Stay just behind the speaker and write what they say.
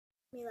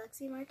Me,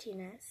 Lexi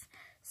Martinez.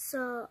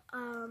 So,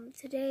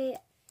 today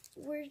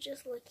we're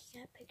just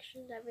looking at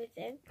pictures and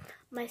everything.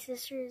 My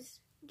sister's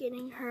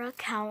getting her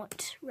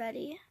account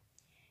ready.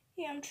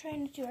 Yeah, I'm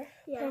trying to do our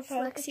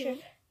profile picture.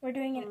 We're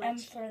doing an M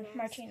for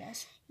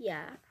Martinez.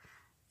 Yeah.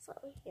 So,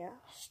 yeah.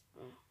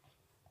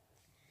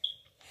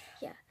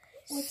 Yeah.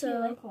 What do you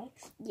like,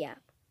 Lex? Yeah.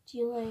 Do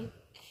you like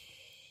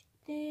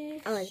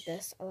this? I like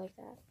this. I like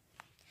that.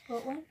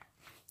 What one?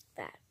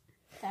 That.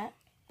 That?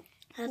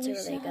 That's a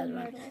really good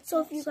one.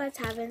 So if you guys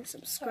haven't,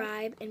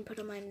 subscribe and put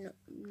on my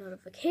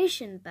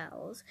notification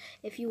bells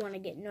if you want to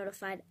get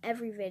notified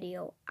every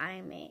video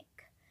I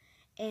make.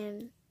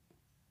 And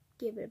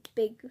give it a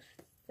big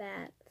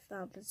fat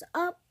thumbs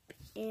up.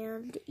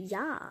 And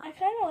yeah. I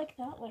kind of like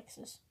that,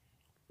 Lexus.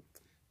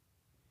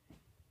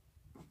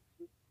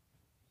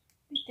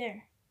 Right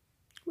there.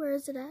 Where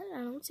is it at? I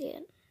don't see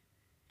it.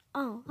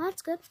 Oh,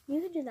 that's good. You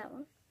can do that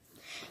one.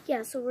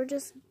 Yeah, so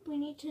we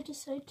need to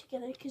decide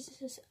together because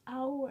this is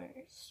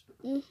ours.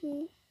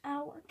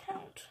 Our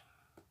count.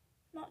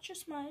 Not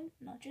just mine,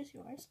 not just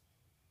yours.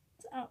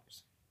 It's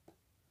ours.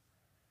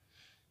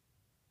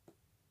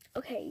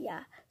 Okay,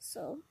 yeah,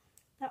 so.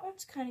 That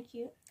one's kind of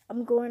cute.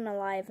 I'm going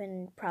live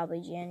in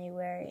probably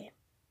January.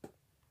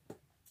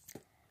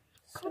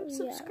 Come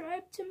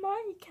subscribe to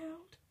my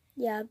account.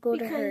 Yeah, go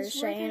to her,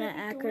 Cheyenne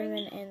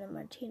Ackerman and the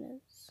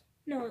Martinez.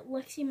 No,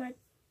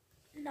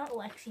 not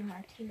Lexi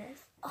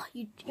Martinez. Oh,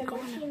 the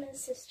Martinez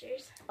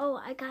sisters. Oh,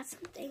 I got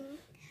something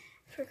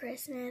for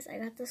Christmas. I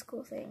got this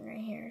cool thing right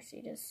here. So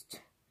you just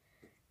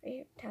right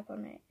here, tap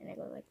on it, and it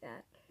goes like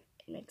that.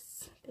 It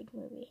makes a big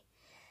movie.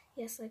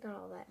 Yes, I got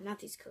all that. Not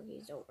these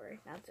cookies, don't worry.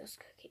 Not those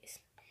cookies.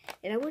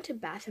 And I went to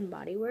Bath and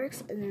Body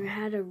Works, and they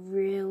had a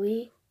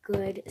really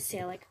good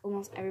sale. Like,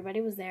 almost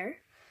everybody was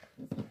there.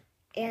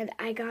 And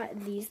I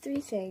got these 3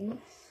 things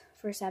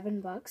for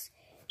 $7.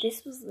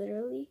 This was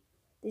literally...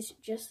 This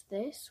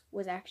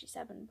was actually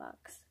 $7.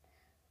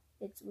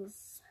 It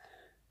was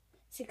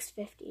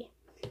 $6.50.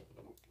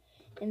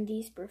 And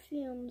these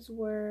perfumes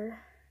were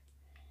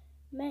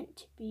meant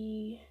to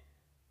be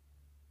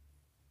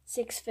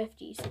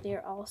 $6.50, so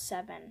they're all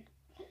 $7.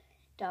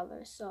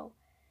 So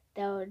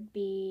that would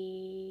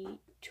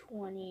be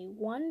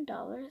 $21,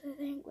 I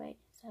think. Wait,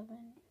 7,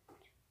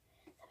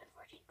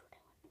 14,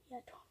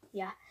 21.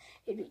 Yeah,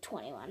 it'd be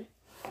 21.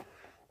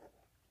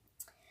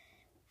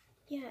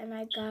 Yeah, and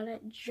I got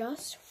it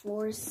just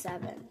for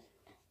 $7.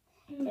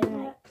 And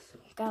I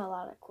got a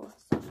lot of cool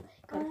stuff.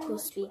 Got a cool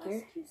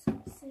speaker.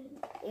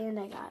 And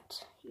I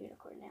got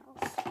unicorn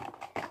nails,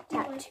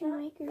 tattoo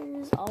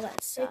makers, all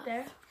that stuff. Right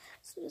there.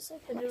 So just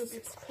like a little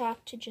bit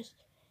cropped to just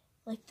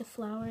like the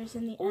flowers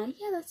in the end.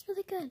 Yeah, that's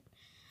really good.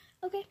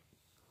 Okay.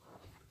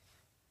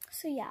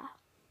 So yeah,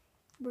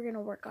 we're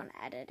gonna work on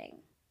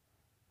editing.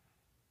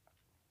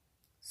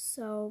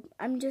 So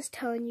I'm just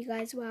telling you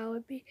guys what I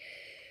would be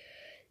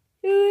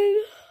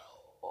doing.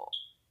 Oh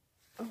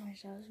my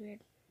gosh, that was weird.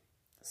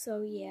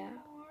 So yeah.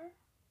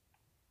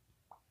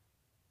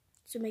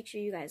 So make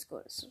sure you guys go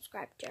to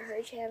subscribe to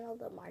her channel,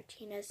 the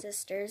Martinez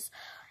sisters,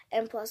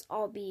 and plus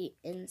I'll be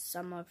in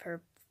some of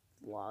her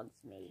vlogs.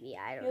 Maybe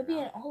I don't know. You'll be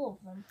in all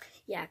of them.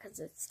 Yeah, because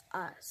it's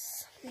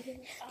us.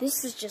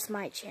 This is just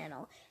my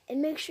channel,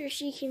 and make sure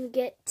she can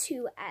get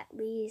to at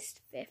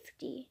least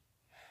 50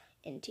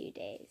 in 2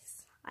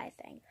 days. I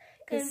think.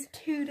 In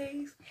 2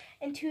 days.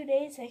 In 2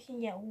 days, I can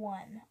get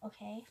 1,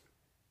 okay?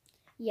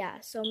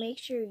 Yeah, so make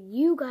sure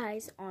you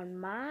guys on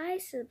my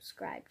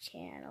subscribe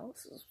channel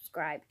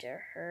subscribe to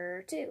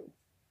her too.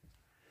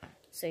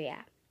 So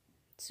yeah,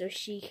 so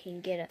she can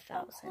get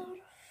 1,000. Upload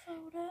a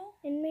photo.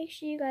 And make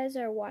sure you guys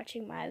are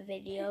watching my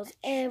videos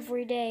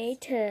every day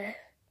to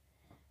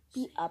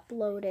be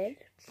uploaded.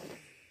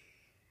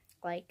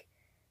 Like,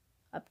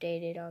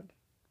 updated on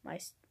my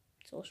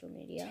social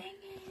media.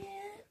 Dang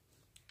it.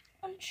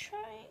 I'm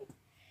trying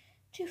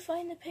to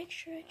find the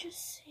picture I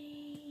just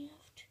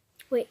saved.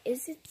 Wait,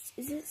 is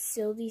it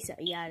still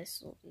December? Yeah, it's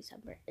still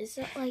December. Is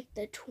it like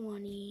the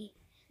 27th?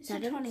 It's the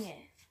 28th.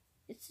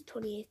 It's the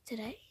 28th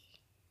today?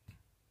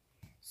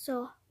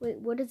 So, wait,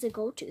 what does it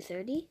go to?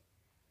 30?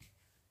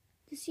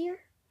 This year?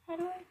 How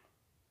am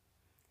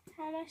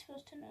I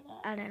supposed to know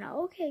that? I don't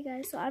know. Okay,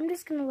 guys, so I'm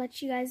just going to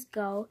let you guys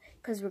go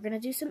because we're going to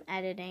do some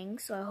editing.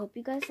 So I hope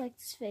you guys liked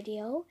this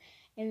video.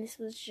 And this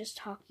was just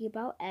talking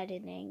about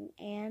editing.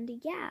 And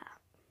yeah.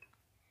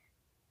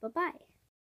 Bye-bye.